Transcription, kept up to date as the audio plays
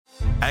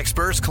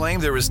Experts claim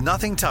there is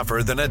nothing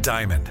tougher than a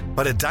diamond.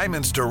 But at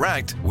Diamonds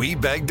Direct, we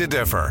beg to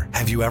differ.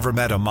 Have you ever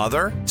met a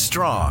mother?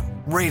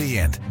 Strong,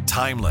 radiant,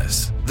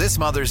 timeless. This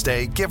Mother's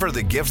Day, give her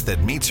the gift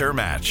that meets her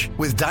match.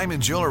 With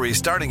diamond jewelry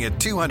starting at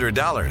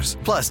 $200.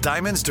 Plus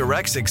Diamonds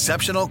Direct's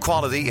exceptional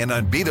quality and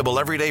unbeatable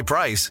everyday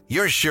price,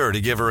 you're sure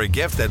to give her a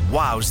gift that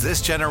wows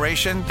this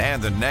generation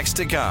and the next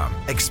to come.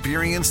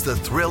 Experience the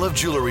thrill of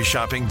jewelry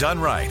shopping done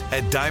right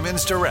at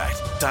Diamonds Direct.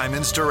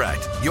 Diamonds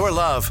Direct. Your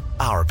love,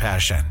 our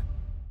passion.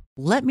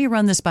 Let me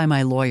run this by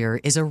my lawyer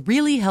is a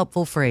really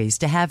helpful phrase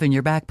to have in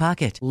your back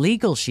pocket.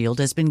 Legal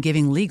Shield has been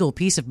giving legal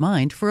peace of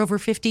mind for over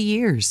 50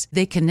 years.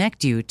 They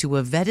connect you to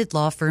a vetted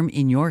law firm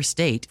in your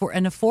state for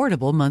an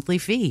affordable monthly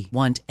fee.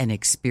 Want an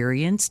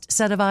experienced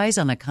set of eyes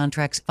on a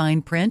contract's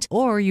fine print,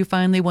 or you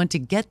finally want to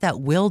get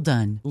that will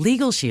done?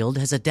 Legal Shield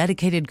has a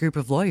dedicated group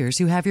of lawyers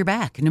who have your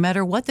back no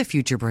matter what the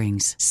future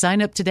brings.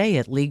 Sign up today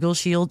at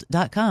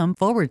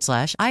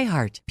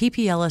LegalShield.com/iHeart.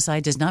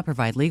 PPLSI does not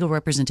provide legal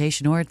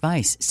representation or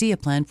advice. See a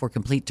plan for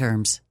complete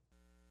terms.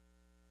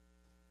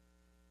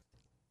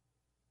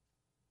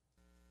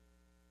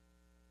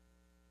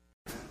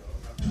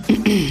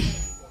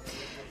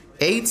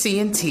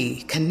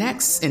 AT&T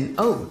connects an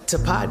ode to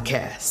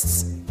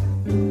podcasts.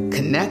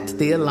 Connect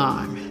the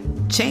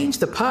alarm. Change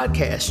the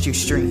podcast you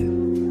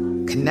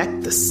stream.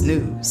 Connect the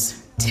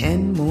snooze.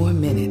 10 more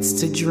minutes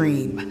to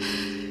dream.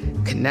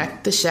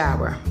 Connect the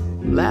shower.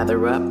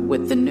 Lather up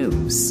with the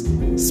news,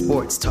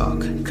 sports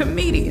talk,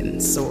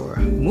 comedians, or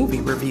movie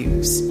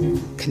reviews.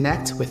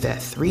 Connect with that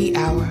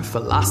 3-hour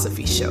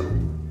philosophy show.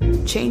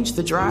 Change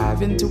the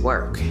drive into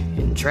work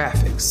in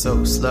traffic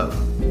so slow.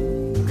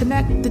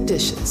 Connect the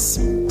dishes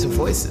to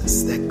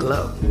voices that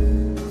glow.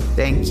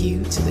 Thank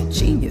you to the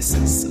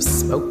geniuses of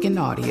spoken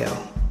audio.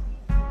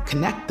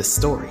 Connect the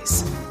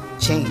stories.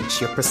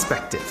 Change your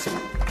perspective.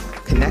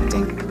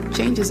 Connecting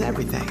changes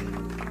everything.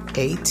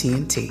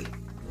 AT&T.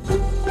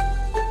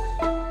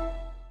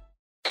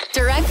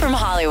 Direct from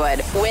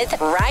Hollywood with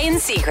Ryan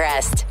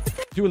Seacrest.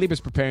 Dua Lipa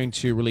is preparing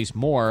to release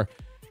more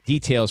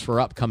details for her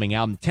upcoming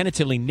album,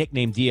 tentatively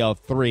nicknamed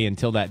DL3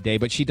 until that day.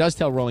 But she does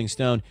tell Rolling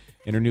Stone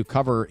in her new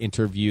cover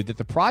interview that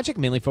the project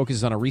mainly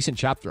focuses on a recent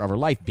chapter of her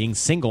life, being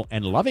single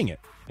and loving it.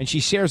 And she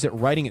shares that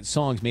writing its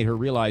songs made her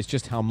realize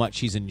just how much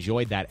she's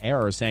enjoyed that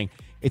era, saying,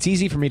 "It's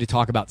easy for me to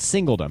talk about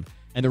singledom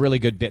and the really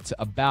good bits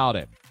about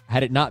it.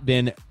 Had it not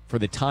been for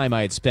the time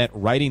I had spent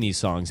writing these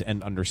songs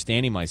and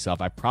understanding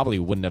myself, I probably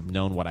wouldn't have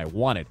known what I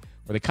wanted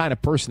or the kind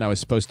of person I was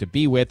supposed to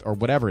be with or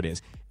whatever it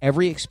is.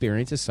 Every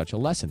experience is such a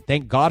lesson.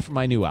 Thank God for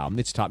my new album.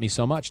 It's taught me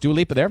so much." Dua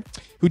Lipa there.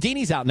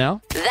 Houdini's out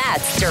now.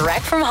 That's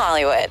Direct from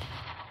Hollywood.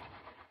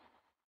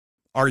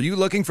 Are you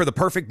looking for the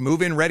perfect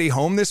move-in ready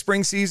home this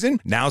spring season?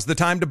 Now's the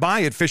time to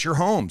buy at Fisher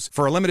Homes.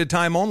 For a limited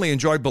time only,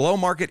 enjoy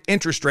below-market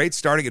interest rates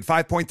starting at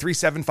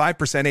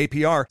 5.375%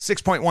 APR,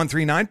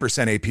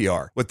 6.139%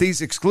 APR. With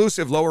these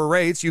exclusive lower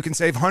rates, you can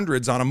save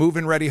hundreds on a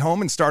move-in ready home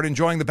and start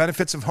enjoying the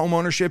benefits of home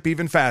ownership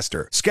even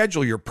faster.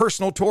 Schedule your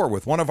personal tour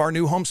with one of our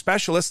new home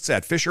specialists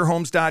at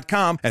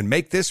FisherHomes.com and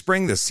make this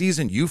spring the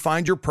season you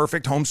find your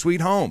perfect home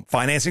sweet home.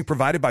 Financing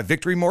provided by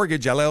Victory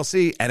Mortgage,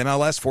 LLC,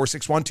 NMLS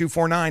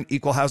 461249,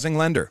 Equal Housing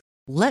Lender.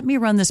 Let me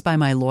run this by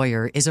my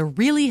lawyer is a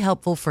really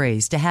helpful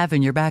phrase to have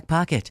in your back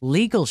pocket.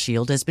 Legal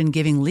Shield has been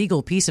giving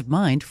legal peace of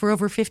mind for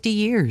over 50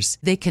 years.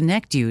 They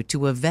connect you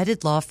to a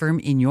vetted law firm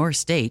in your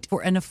state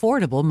for an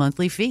affordable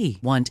monthly fee.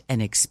 Want an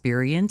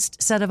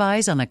experienced set of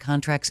eyes on a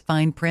contract's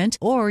fine print,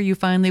 or you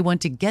finally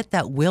want to get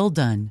that will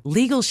done?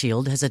 Legal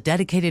Shield has a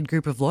dedicated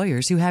group of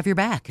lawyers who have your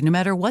back no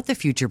matter what the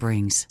future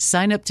brings.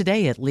 Sign up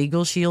today at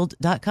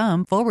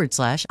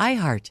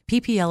LegalShield.com/iHeart.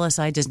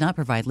 PPLSI does not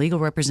provide legal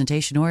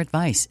representation or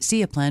advice.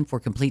 See a plan for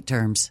complete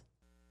terms.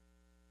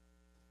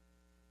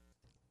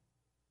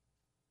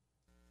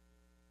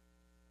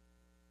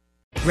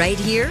 Right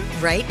here,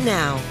 right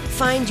now.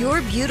 Find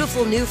your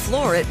beautiful new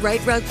floor at Right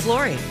Rug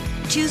Flooring.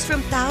 Choose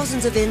from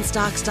thousands of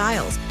in-stock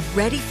styles,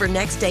 ready for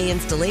next day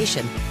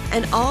installation,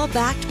 and all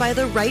backed by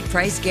the right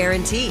price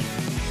guarantee.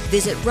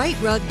 Visit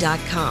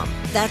rightrug.com.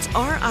 That's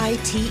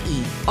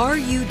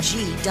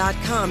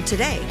RITERUG.com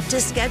today to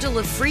schedule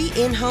a free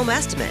in-home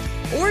estimate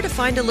or to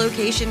find a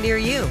location near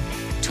you.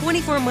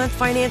 24-month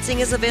financing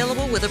is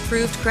available with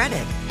approved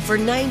credit. For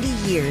 90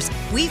 years,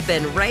 we've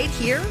been right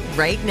here,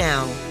 right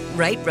now.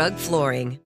 Right Rug Flooring.